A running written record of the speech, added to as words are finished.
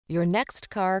Your next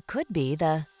car could be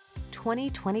the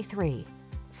 2023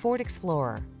 Ford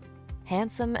Explorer.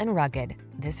 Handsome and rugged,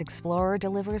 this Explorer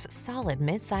delivers solid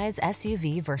midsize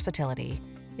SUV versatility.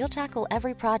 You'll tackle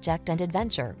every project and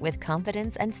adventure with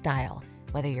confidence and style,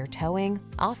 whether you're towing,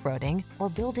 off-roading, or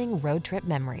building road trip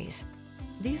memories.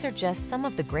 These are just some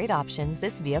of the great options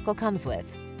this vehicle comes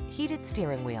with: heated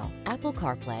steering wheel, Apple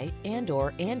CarPlay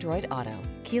and/or Android Auto,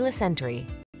 keyless entry,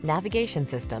 navigation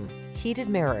system, heated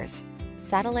mirrors,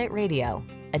 satellite radio,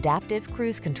 adaptive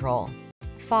cruise control,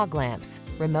 fog lamps,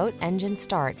 remote engine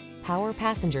start, power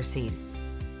passenger seat.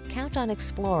 Count on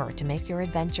Explorer to make your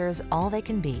adventures all they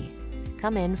can be.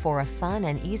 Come in for a fun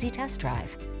and easy test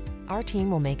drive. Our team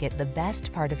will make it the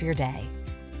best part of your day.